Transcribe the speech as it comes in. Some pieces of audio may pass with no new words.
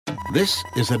This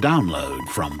is a download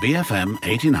from BFM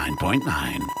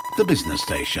 89.9, the business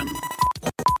station.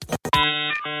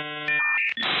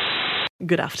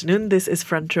 Good afternoon. This is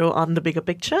Front Row on The Bigger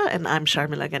Picture, and I'm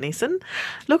Sharmila Ganesan.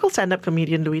 Local stand-up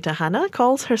comedian Luwita Hana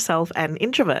calls herself an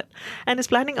introvert and is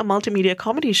planning a multimedia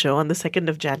comedy show on the 2nd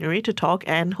of January to talk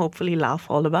and hopefully laugh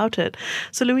all about it.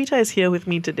 So Luwita is here with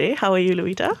me today. How are you,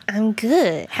 Luwita? I'm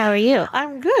good. How are you?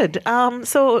 I'm good.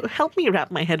 So help me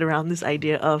wrap my head around this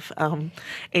idea of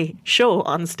a show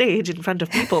on stage in front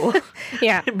of people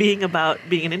Yeah. being about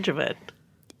being an introvert.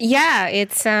 Yeah,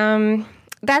 it's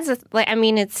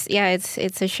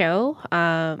it's a show,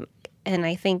 and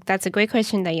I think that's a great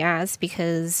question that you asked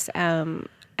because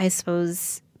I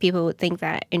suppose people would think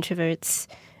that introverts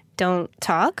don't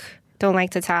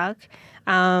like to talk,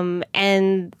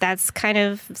 and that's kind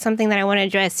of something that I want to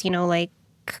address. You know, like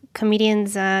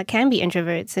comedians can be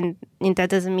introverts, and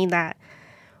that doesn't mean that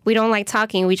we don't like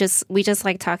talking. We just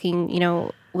like talking, you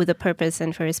know, with a purpose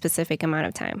and for a specific amount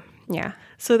of time. Yeah.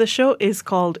 So the show is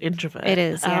called Introvert. It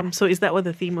is, yeah. So is that what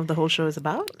the theme of the whole show is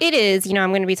about? It is. You know, I'm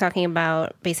going to be talking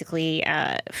about basically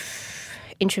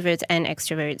introverts and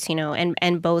extroverts, you know,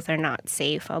 and both are not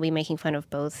safe. I'll be making fun of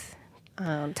both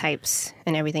types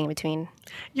and everything in between.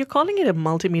 You're calling it a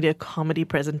multimedia comedy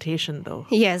presentation, though.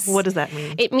 Yes. What does that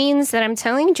mean? It means that I'm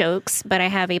telling jokes, but I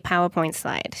have a PowerPoint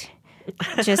slide.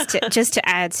 just to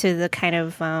add to the kind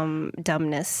of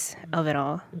dumbness of it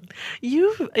all.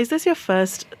 Is this your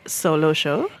first solo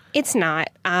show? It's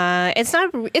not. It's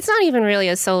not even really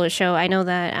a solo show. I know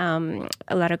that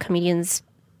a lot of comedians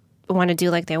want to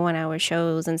do like their 1 hour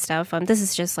shows and stuff. This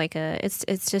is just like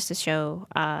it's just a show.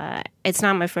 It's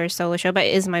not my first solo show, but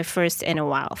it is my first in a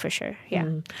while for sure. Yeah.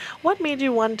 What made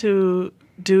you want to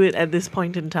do it at this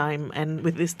point in time and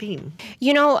with this theme?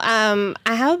 You know, I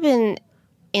have been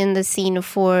in the scene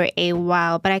for a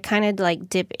while, but I kind of like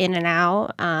dip in and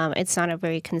out. It's not a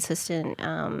very consistent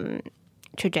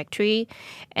trajectory.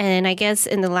 And I guess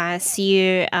in the last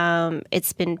year,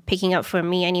 it's been picking up for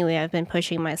me anyway. I've been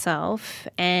pushing myself.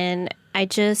 And I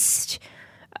just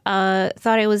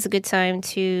thought it was a good time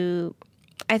to...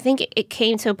 I think it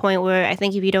came to a point where I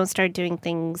think if you don't start doing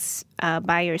things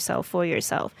by yourself, for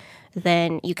yourself,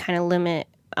 then you kind of limit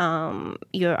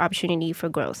your opportunity for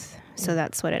growth. So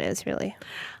that's what it is, really.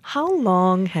 How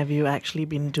long have you actually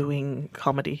been doing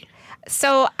comedy?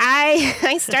 So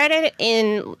I started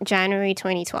in January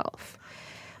 2012.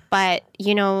 But,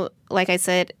 you know, like I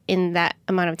said, in that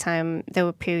amount of time, there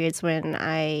were periods when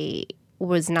I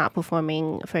was not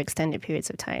performing for extended periods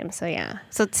of time. So, yeah.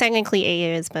 So technically 8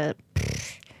 years, but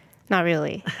not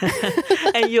really.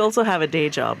 And you also have a day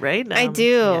job, right? I do.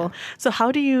 Yeah. So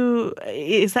how do you...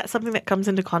 Is that something that comes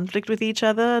into conflict with each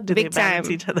other? Do Big they balance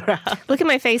time. each other out? Look at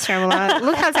my face, Sharmila.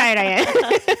 Look how tired I am.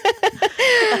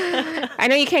 I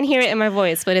know you can't hear it in my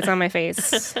voice, but it's on my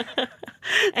face.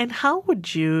 And how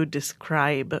would you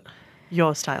describe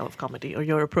your style of comedy or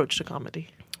your approach to comedy?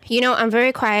 You know, I'm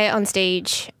very quiet on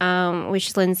stage,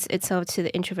 which lends itself to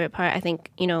the introvert part. I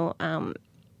think, you know...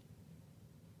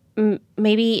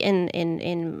 maybe in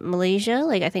Malaysia,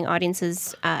 like I think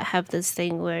audiences have this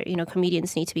thing where, you know,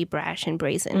 comedians need to be brash and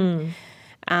brazen,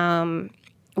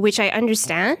 which I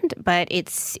understand, but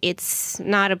it's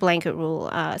not a blanket rule.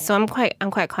 So I'm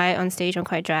quite quiet on stage. I'm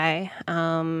quite dry.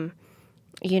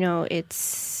 You know,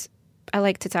 I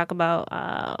like to talk about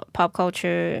pop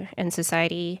culture and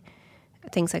society,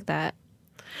 things like that.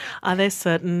 Are there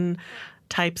certain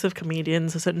types of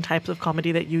comedians or certain types of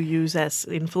comedy that you use as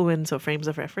influence or frames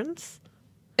of reference?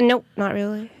 Nope, not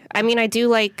really. I mean, I do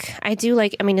like, I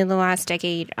mean, in the last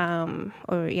decade, I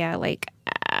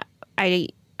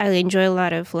enjoy a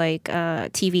lot of like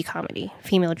TV comedy,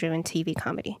 female-driven TV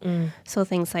comedy. So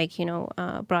things like, you know,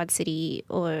 Broad City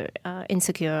or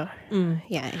Insecure.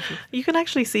 Yeah. You can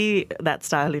actually see that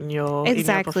style in your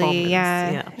Exactly, in your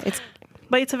performance. yeah.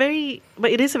 But it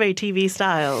is a very TV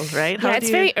style, right? Yeah, it's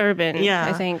very urban,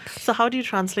 I think. So how do you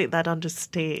translate that onto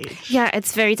stage? Yeah,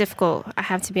 it's very difficult, I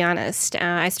have to be honest.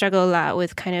 I struggle a lot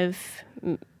with kind of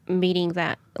meeting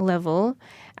that level.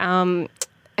 I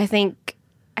think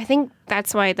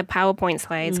that's why the PowerPoint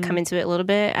slides come into it a little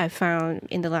bit. I found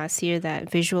in the last year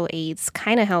that visual aids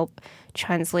kind of help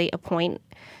translate a point,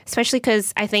 especially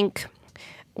because I think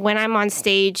when I'm on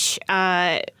stage,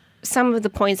 some of the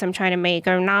points I'm trying to make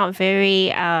are not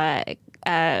very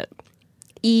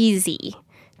easy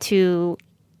to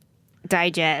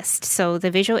digest. So the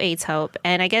visual aids help.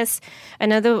 And I guess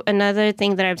another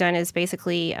thing that I've done is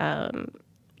basically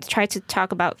try to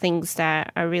talk about things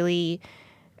that are really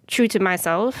true to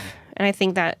myself. And I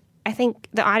think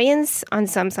the audience on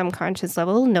some subconscious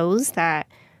level knows that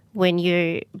when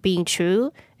you're being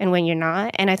true and when you're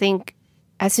not. And I think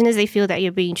as soon as they feel that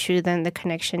you're being true, then the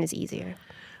connection is easier.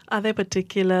 Are there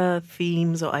particular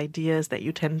themes or ideas that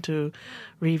you tend to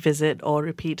revisit or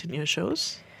repeat in your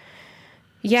shows?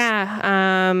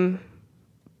 Yeah,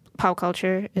 pop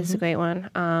culture is a great one,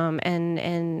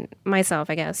 and myself,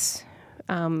 I guess,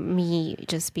 me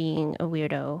just being a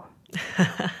weirdo.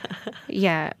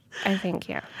 Yeah, I think,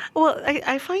 yeah. Well,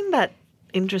 I find that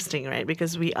interesting, right?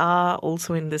 Because we are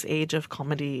also in this age of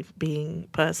comedy being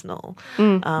personal.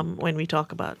 When we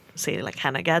talk about, say, like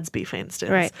Hannah Gadsby, for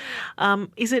instance, Right.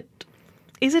 Is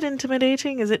it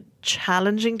intimidating? Is it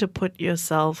challenging to put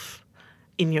yourself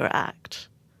in your act?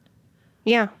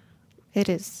 Yeah, it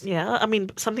is. Yeah, I mean,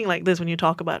 something like this, when you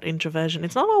talk about introversion,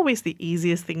 it's not always the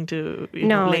easiest thing to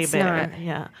lay it's bare. not.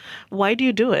 Yeah, why do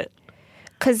you do it?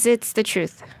 Because it's the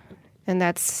truth. And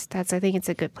that's I think it's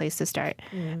a good place to start.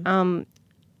 I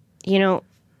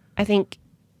think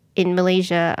in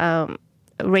Malaysia,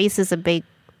 race is a big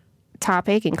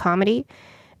topic in comedy.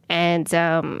 And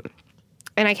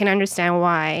I can understand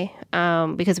why,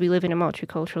 because we live in a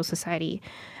multicultural society.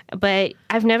 But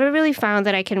I've never really found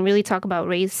that I can really talk about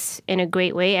race in a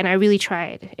great way. And I really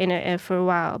tried for a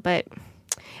while. But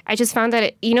I just found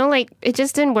that, it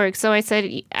just didn't work. So I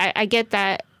said, I get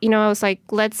that. I was like,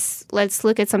 let's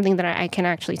look at something that I can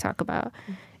actually talk about.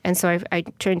 And so I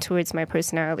turned towards my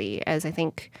personality as, I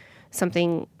think,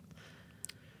 something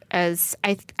as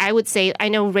I would say, I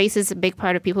know race is a big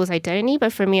part of people's identity,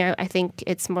 but for me, I think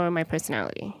it's more my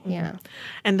personality. Yeah.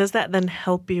 And does that then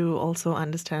help you also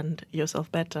understand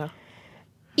yourself better?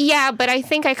 Yeah, but I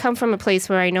think I come from a place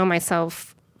where I know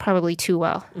myself probably too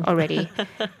well already.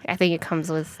 I think it comes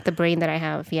with the brain that I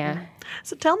have, yeah.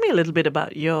 So tell me a little bit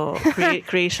about your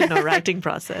creation or writing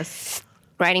process.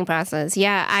 Writing process,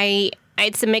 yeah.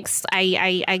 It's a mix.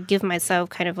 I give myself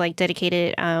kind of like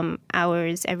dedicated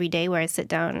hours every day where I sit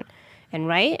down and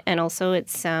write, and also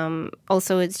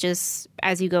it's just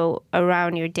as you go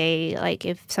around your day, like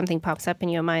if something pops up in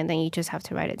your mind, then you just have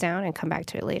to write it down and come back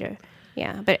to it later.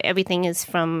 Yeah, but everything is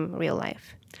from real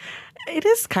life. It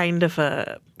is kind of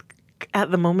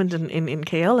at the moment in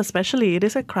KL especially, it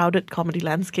is a crowded comedy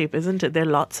landscape, isn't it? There are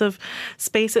lots of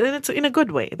spaces, and it's in a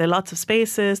good way. There are lots of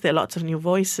spaces, there are lots of new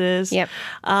voices. Yep.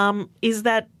 Is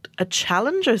that a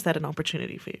challenge or is that an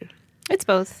opportunity for you? It's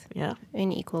both. Yeah.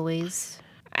 In equal ways.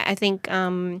 I think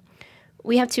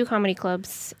we have 2 comedy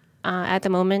clubs at the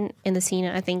moment in the scene.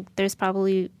 I think there's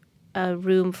probably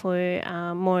room for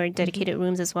more dedicated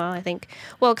rooms as well. I think,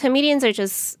 well, comedians are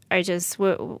just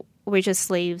we're just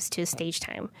slaves to stage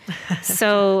time.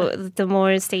 So the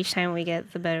more stage time we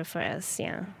get, the better for us,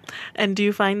 yeah. And do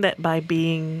you find that by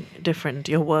being different,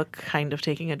 your work kind of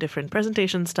taking a different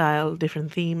presentation style,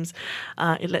 different themes,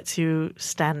 it lets you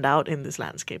stand out in this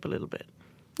landscape a little bit?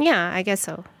 Yeah, I guess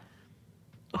so.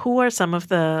 Who are some of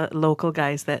the local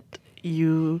guys that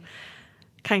you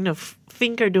kind of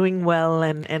think are doing well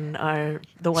and are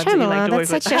the ones that you like to work with?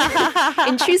 That's such an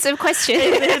intrusive question.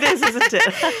 It is, isn't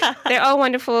it? They're all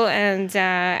wonderful, and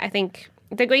I think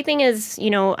the great thing is,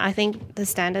 I think the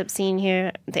stand-up scene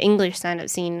here, the English stand-up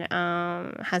scene,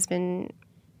 has been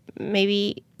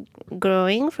maybe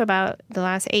growing for about the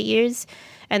last 8 years,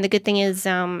 and the good thing is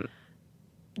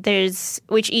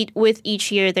with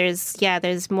each year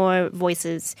there's more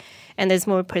voices and there's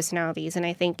more personalities, and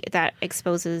I think that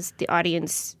exposes the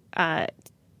audience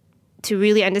to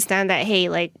really understand that, hey,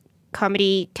 like,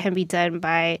 comedy can be done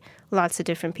by lots of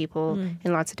different people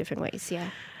in lots of different ways. Yeah.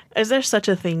 Is there such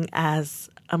a thing as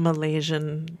a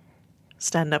Malaysian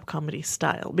stand-up comedy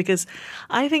style? Because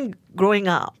I think growing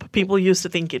up, people used to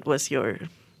think it was your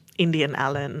Indian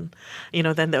Allen,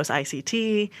 then there was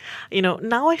ICT.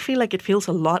 Now I feel like it feels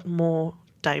a lot more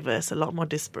diverse, a lot more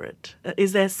disparate.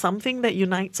 Is there something that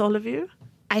unites all of you?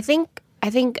 I think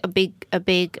a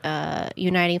big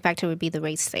uniting factor would be the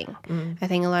race thing. I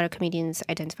think a lot of comedians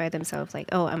identify themselves like,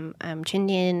 oh, I'm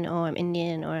Chindian, or I'm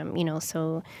Indian, or I'm,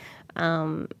 so,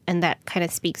 and that kind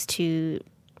of speaks to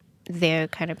their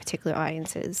kind of particular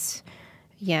audiences.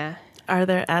 Yeah. Are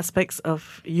there aspects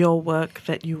of your work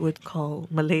that you would call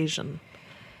Malaysian?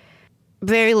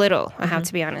 Very little, I have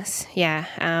to be honest. Yeah.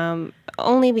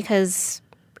 Only because,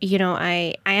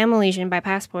 I am Malaysian by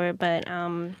passport, but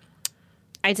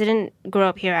I didn't grow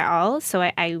up here at all. So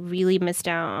I really missed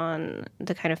out on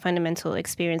the kind of fundamental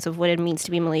experience of what it means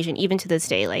to be Malaysian, even to this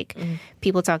day. Like,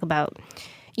 people talk about,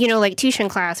 like tuition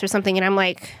class or something. And I'm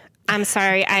like, I'm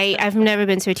sorry, I've never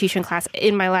been to a tuition class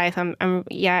in my life.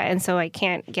 And so I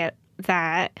can't get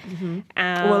that.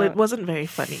 Well, it wasn't very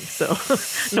funny, so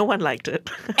no one liked it.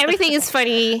 Everything is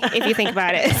funny if you think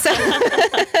about it.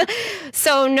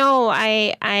 So no,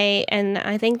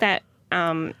 I think that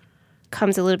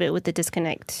comes a little bit with the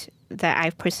disconnect that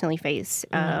I've personally faced.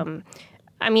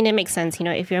 I mean, it makes sense,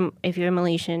 if you're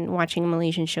Malaysian watching a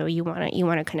Malaysian show, you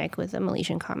wanna connect with a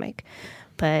Malaysian comic,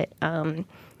 but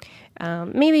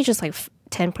maybe just like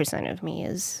 10% of me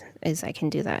is I can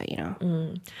do that,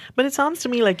 But it sounds to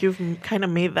me like you've kind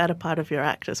of made that a part of your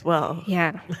act as well.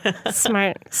 Yeah,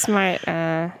 smart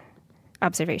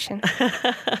observation.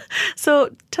 So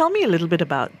tell me a little bit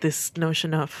about this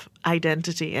notion of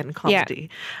identity and comedy.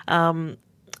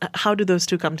 How do those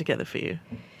two come together for you?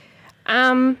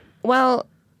 Well,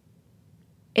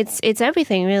 it's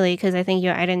everything really, because I think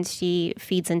your identity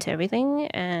feeds into everything,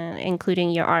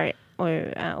 including your art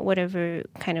or whatever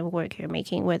kind of work you're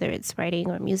making, whether it's writing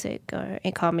or music or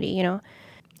a comedy,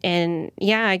 And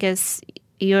yeah, I guess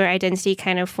your identity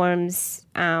kind of forms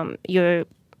your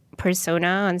persona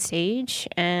on stage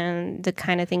and the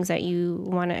kind of things that you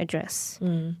want to address.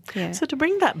 Yeah. So to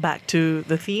bring that back to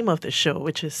the theme of the show,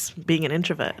 which is being an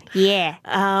introvert. Yeah.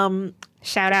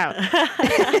 Shout out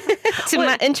to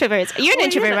my introverts. You're an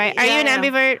introvert, right? Are you an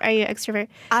ambivert? Are you extrovert?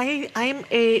 I'm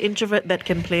a introvert that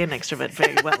can play an extrovert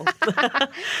very well. Good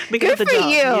Because of the for job.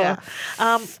 you. Yeah.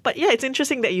 But yeah, it's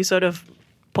interesting that you sort of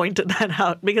pointed that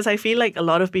out, because I feel like a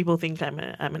lot of people think I'm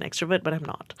an extrovert, but I'm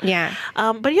not. Yeah.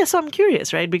 But yeah, so I'm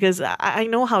curious, right? Because I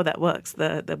know how that works,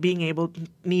 the being able,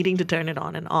 needing to turn it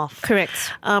on and off.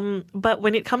 Correct. But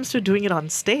when it comes to doing it on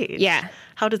stage,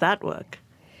 how does that work?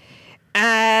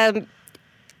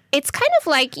 It's kind of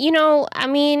like,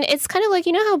 it's kind of like,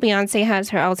 how Beyonce has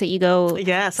her alter ego,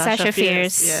 Sasha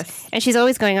Fierce. Yes. And she's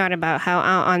always going on about how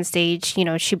on stage,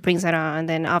 she brings that on, and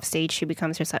then off stage, she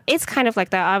becomes herself. It's kind of like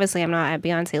that. Obviously, I'm not at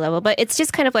Beyonce level, but it's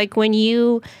just kind of like when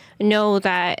you know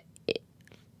that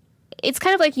it's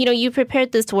kind of like, you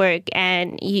prepared this work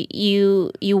and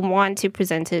you want to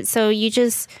present it. So you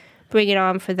just bring it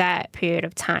on for that period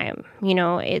of time.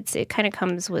 It kind of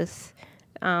comes with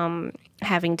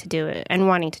having to do it and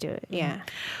wanting to do it. Yeah.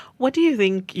 What do you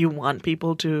think you want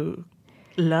people to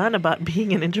learn about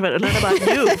being an introvert, or learn about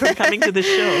you from coming to the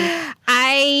show?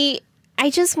 I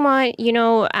just want,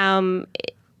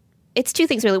 it's two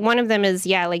things really. One of them is,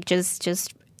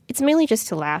 just it's mainly just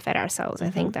to laugh at ourselves.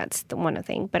 I think that's the one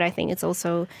thing. But I think it's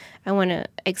also, I want to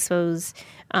expose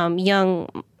young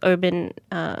urban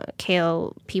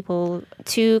KL people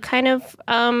to kind of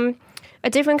a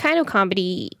different kind of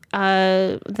comedy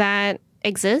that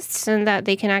exists and that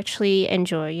they can actually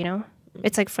enjoy.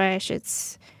 It's like fresh.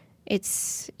 It's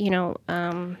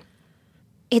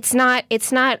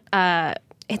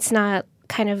not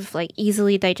kind of like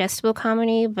easily digestible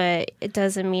comedy, but it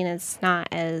doesn't mean it's not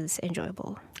as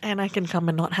enjoyable. And I can come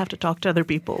and not have to talk to other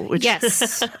people. Which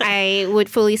Yes, I would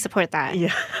fully support that.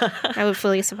 Yeah. I would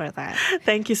fully support that.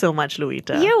 Thank you so much,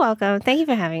 Luwita. You're welcome. Thank you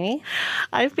for having me.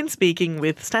 I've been speaking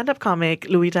with stand-up comic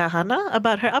Luwita Hana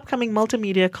about her upcoming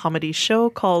multimedia comedy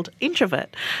show called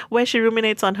Introvert, where she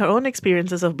ruminates on her own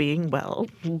experiences of being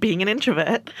an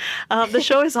introvert. The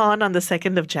show is on the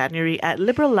 2nd of January at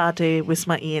Liberal Latte,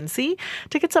 Wisma ENC.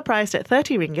 Tickets are priced at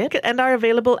 30 ringgit and are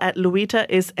available at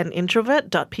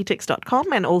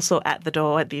luwitaisAnintrovert.ptix.com and also at the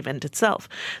door at the event itself.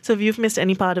 So if you've missed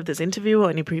any part of this interview or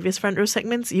any previous Front Row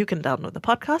segments, you can download the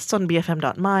podcasts on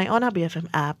bfm.my, on our BFM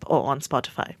app, or on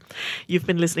Spotify. You've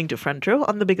been listening to Front Row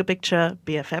on The Bigger Picture,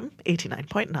 BFM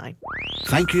 89.9.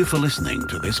 Thank you for listening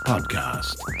to this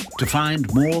podcast. To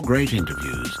find more great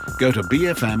interviews, go to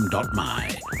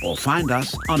bfm.my or find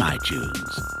us on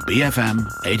iTunes. BFM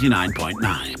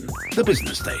 89.9, the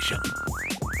business station.